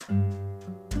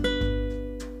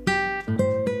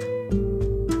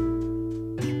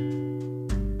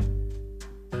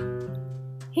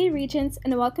Regents,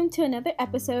 and welcome to another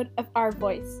episode of Our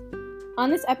Voice.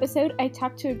 On this episode, I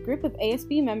talked to a group of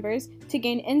ASB members to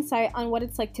gain insight on what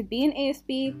it's like to be an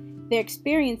ASB, their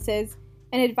experiences,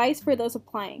 and advice for those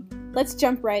applying. Let's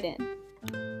jump right in.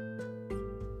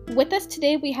 With us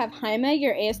today, we have Jaime,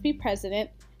 your ASB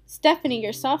president, Stephanie,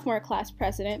 your sophomore class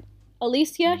president,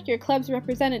 Alicia, your club's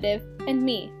representative, and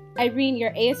me, Irene,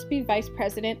 your ASB vice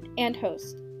president and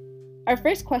host. Our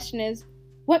first question is,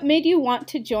 what made you want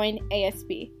to join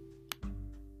ASB?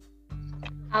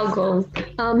 I'll go.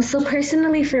 So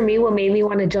personally for me, what made me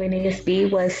want to join ASB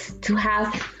was to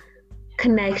have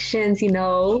connections,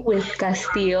 with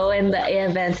Castillo and the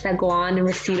events that go on in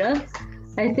Reseda.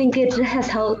 I think it has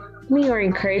helped me or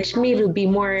encouraged me to be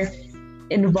more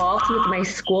involved with my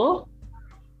school.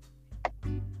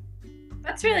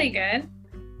 That's really good.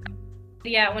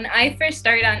 Yeah, when I first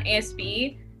started on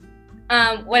ASB,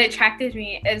 what attracted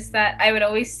me is that I would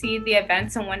always see the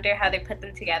events and wonder how they put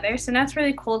them together. So now it's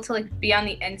really cool to be on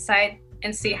the inside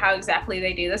and see how exactly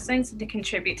they do those things and to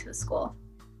contribute to the school.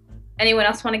 Anyone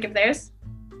else want to give theirs?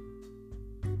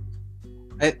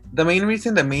 The main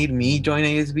reason that made me join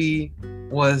ASB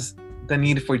was the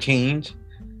need for change.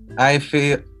 I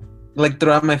feel like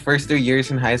throughout my first 3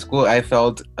 years in high school, I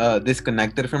felt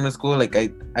disconnected from the school. Like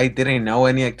I didn't know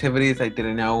any activities. I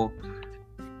didn't know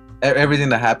everything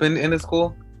that happened in the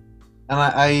school, and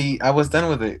I was done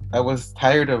with it. I was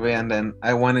tired of it, and then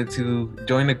I wanted to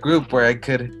join a group where I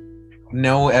could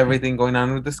know everything going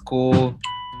on with the school.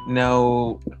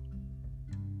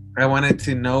 I wanted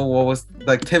to know what was the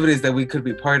activities that we could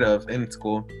be part of in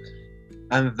school,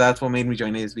 and that's what made me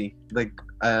join ASB. Like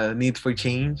a need for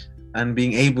change and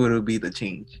being able to be the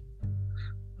change.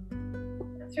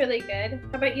 That's really good.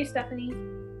 How about you, Stephanie?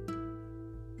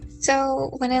 So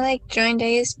when I joined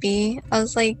ASB, I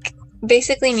was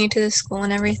basically new to the school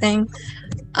and everything,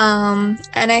 and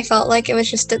I felt like it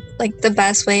was just the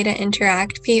best way to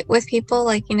interact with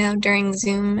people, during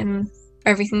Zoom and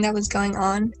everything that was going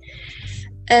on,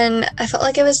 and I felt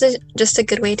like it was just a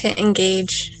good way to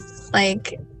engage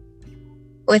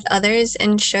with others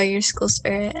and show your school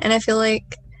spirit, and I feel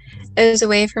like it was a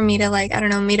way for me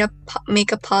to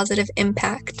make a positive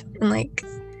impact in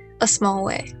a small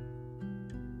way.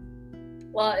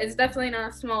 Well, it's definitely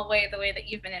not a small way, the way that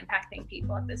you've been impacting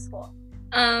people at this school.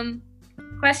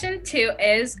 Question 2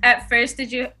 is, at first,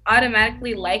 did you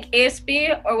automatically like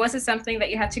ASB, or was it something that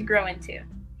you had to grow into?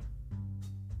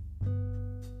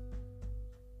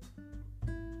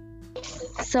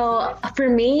 So for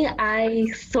me, I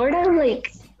sort of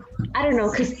I don't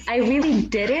know, because I really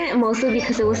didn't, mostly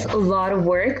because it was a lot of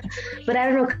work, but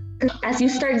I don't know, as you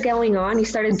start going on, you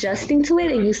start adjusting to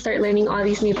it and you start learning all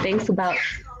these new things about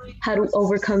how to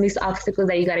overcome these obstacles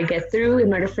that you got to get through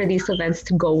in order for these events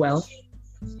to go well.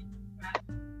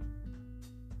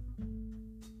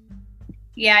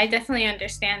 Yeah, I definitely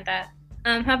understand that.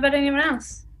 How about anyone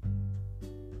else?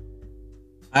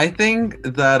 I think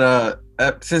that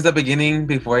since the beginning,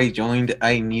 before I joined,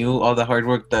 I knew all the hard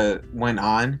work that went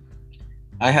on.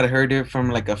 I had heard it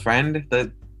from a friend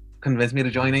that convinced me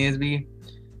to join ASB,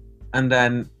 and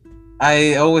then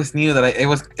I always knew that it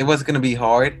was gonna be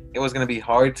hard. It was gonna be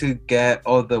hard to get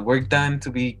all the work done, to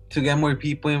get more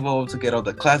people involved, to get all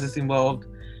the classes involved.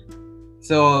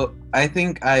 So I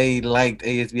think I liked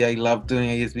ASB. I loved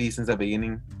doing ASB since the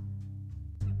beginning.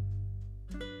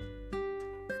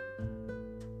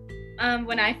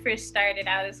 When I first started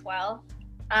out as well,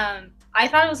 I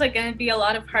thought it was going to be a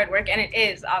lot of hard work, and it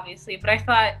is obviously, but I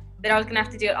thought that I was going to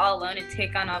have to do it all alone and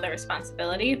take on all the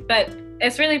responsibility. But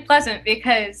it's really pleasant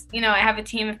because, I have a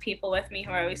team of people with me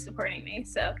who are always supporting me.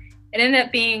 So it ended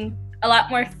up being a lot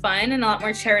more fun and a lot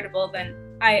more charitable than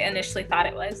I initially thought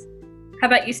it was. How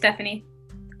about you, Stephanie?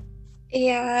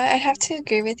 Yeah, I'd have to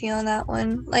agree with you on that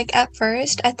one. At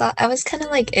first, I thought I was kind of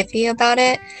iffy about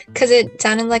it because it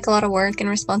sounded like a lot of work and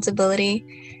responsibility.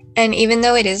 And even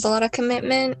though it is a lot of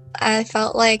commitment, I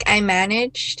felt like I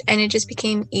managed and it just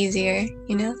became easier,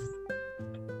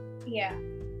 Yeah.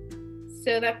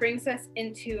 So that brings us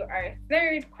into our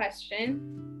third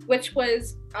question, which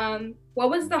was, what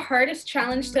was the hardest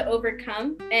challenge to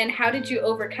overcome and how did you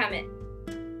overcome it?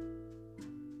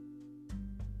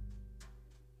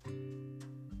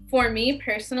 For me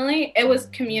personally, it was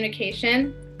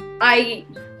communication. I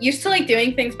used to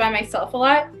doing things by myself a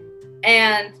lot,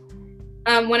 and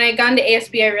when I got into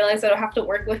ASB, I realized that I have to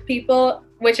work with people,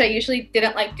 which I usually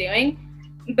didn't like doing.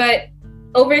 But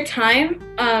over time,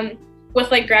 with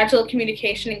gradual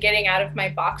communication and getting out of my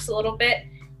box a little bit,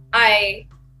 I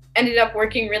ended up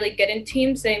working really good in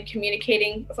teams and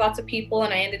communicating with lots of people,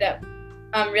 and I ended up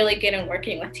really good in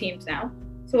working with teams now.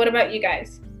 So what about you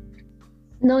guys?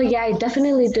 No, yeah, I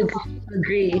definitely do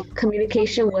agree.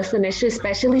 Communication was an issue,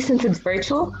 especially since it's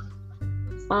virtual.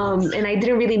 And I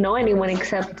didn't really know anyone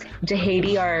except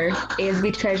Jahedi, our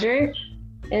ASB treasurer.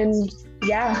 And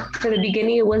yeah, for the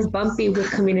beginning, it was bumpy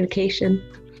with communication.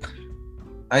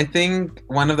 I think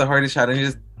one of the hardest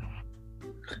challenges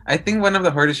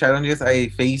I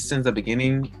faced since the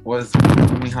beginning was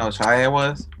how shy I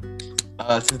was.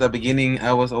 Since the beginning,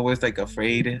 I was always like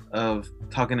afraid of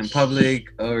talking in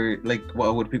public, or like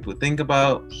what would people think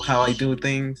about how I do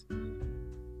things.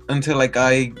 Until like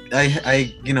I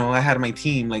had my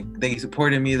team, like they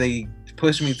supported me, they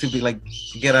pushed me to be like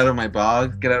get out of my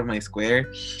box, get out of my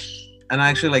square, and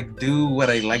actually like do what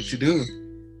I like to do.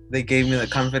 They gave me the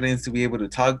confidence to be able to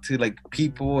talk to like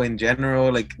people in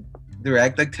general, like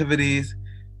direct activities,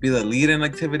 be the lead in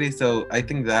activities. So I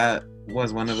think that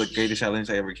was one of the greatest challenges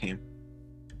I ever came.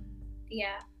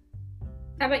 Yeah.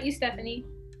 How about you, Stephanie?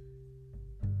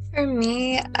 For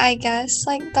me, I guess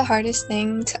like the hardest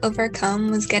thing to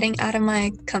overcome was getting out of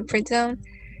my comfort zone,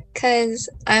 because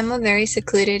I'm a very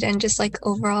secluded and just like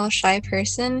overall shy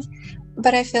person.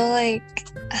 But I feel like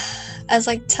as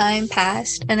like time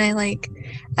passed and I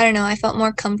don't know, I felt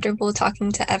more comfortable talking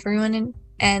to everyone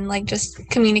and like just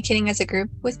communicating as a group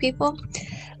with people.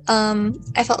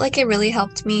 I felt like it really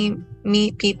helped me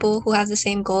meet people who have the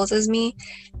same goals as me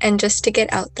and just to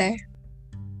get out there.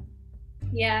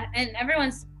 Yeah, and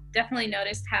everyone's definitely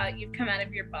noticed how you've come out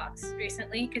of your box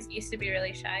recently, because you used to be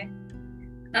really shy.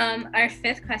 Our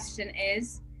fifth question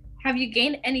is, have you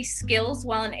gained any skills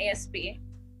while in ASB?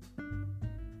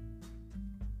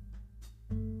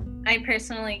 I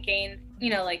personally gained,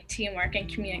 like teamwork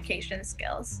and communication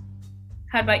skills.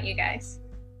 How about you guys?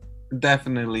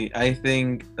 Definitely. I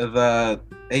think the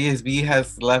ASB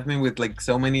has left me with like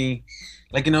so many,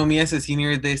 like, me as a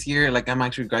senior this year, like I'm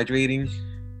actually graduating.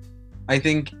 I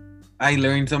think I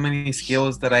learned so many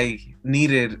skills that I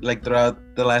needed like throughout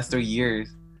the last 3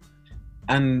 years.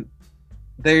 And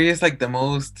they're just like the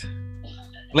most,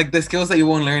 like the skills that you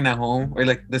won't learn at home, or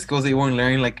like the skills that you won't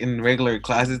learn like in regular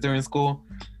classes during school.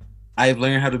 I've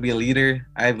learned how to be a leader.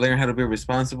 I've learned how to be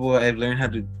responsible. I've learned how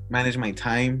to manage my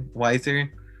time wiser,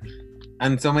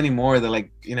 and so many more that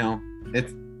like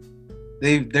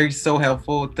they're so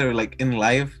helpful to like in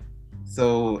life.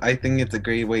 So I think it's a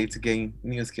great way to gain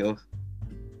new skills.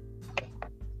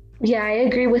 Yeah, I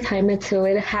agree with Jaime too.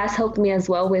 It has helped me as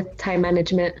well with time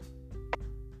management.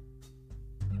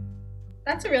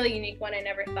 That's a really unique one I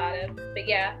never thought of. But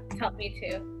yeah, it's helped me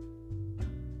too.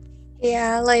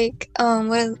 Yeah, like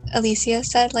what Alicia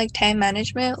said, like time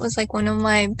management was like one of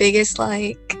my biggest,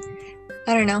 like,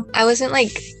 I don't know, I wasn't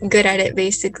like good at it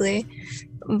basically,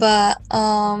 but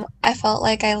I felt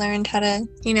like I learned how to,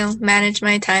 manage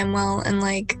my time well and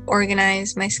like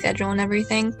organize my schedule and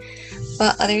everything.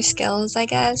 But other skills, I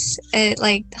guess, it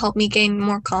like helped me gain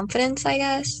more confidence, I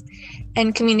guess,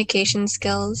 and communication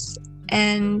skills,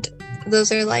 and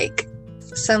those are like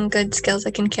some good skills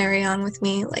I can carry on with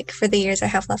me like for the years I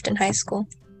have left in high school.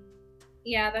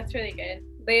 Yeah, that's really good.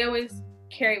 They always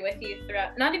carry with you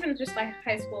throughout, not even just like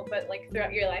high school, but like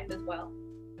throughout your life as well.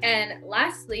 And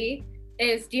lastly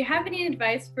is, do you have any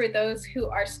advice for those who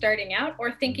are starting out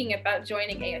or thinking about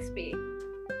joining ASB?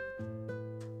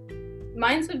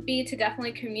 Mine would be to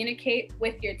definitely communicate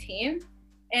with your team,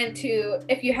 and to,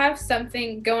 if you have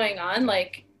something going on,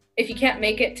 like if you can't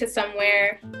make it to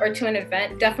somewhere or to an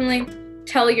event, definitely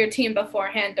tell your team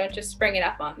beforehand. Don't just spring it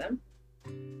up on them.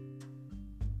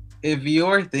 If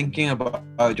you're thinking about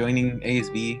joining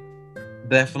ASB,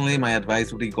 definitely my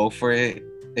advice would be go for it.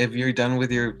 If you're done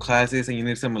with your classes and you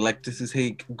need some electives to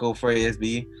take, go for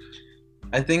ASB.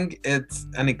 I think it's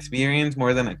an experience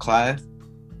more than a class.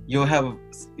 You'll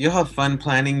have fun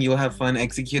planning, you'll have fun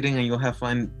executing, and you'll have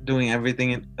fun doing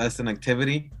everything as an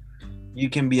activity. You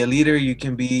can be a leader, you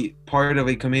can be part of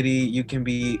a committee, you can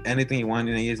be anything you want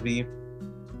in ASB,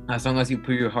 as long as you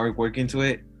put your hard work into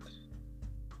it.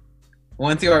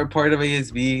 Once you are part of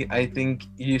ASB, I think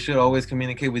you should always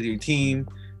communicate with your team,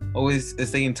 always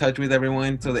stay in touch with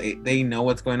everyone so that they know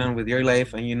what's going on with your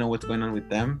life and you know what's going on with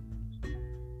them.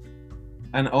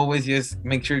 And always just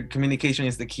make sure communication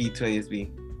is the key to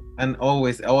ASB. And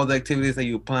always, all the activities that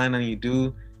you plan and you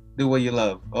do what you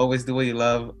love. Always do what you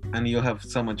love, and you'll have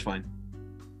so much fun.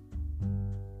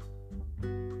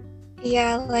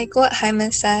 Yeah, like what Jaime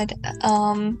said,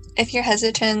 if you're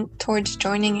hesitant towards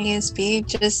joining ASB,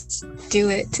 just do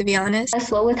it, to be honest. As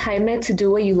well with Jaime, to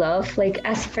do what you love. Like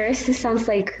at first it sounds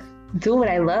like do what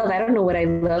I love. I don't know what I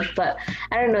love, but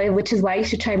I don't know, which is why you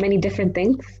should try many different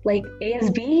things. Like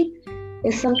ASB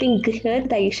is something good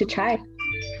that you should try.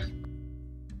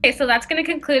 Okay, so that's going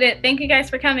to conclude it. Thank you guys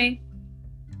for coming.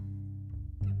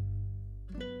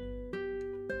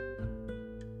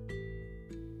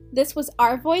 This was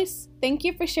our voice. Thank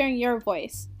you for sharing your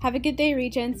voice. Have a good day,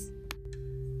 Regents.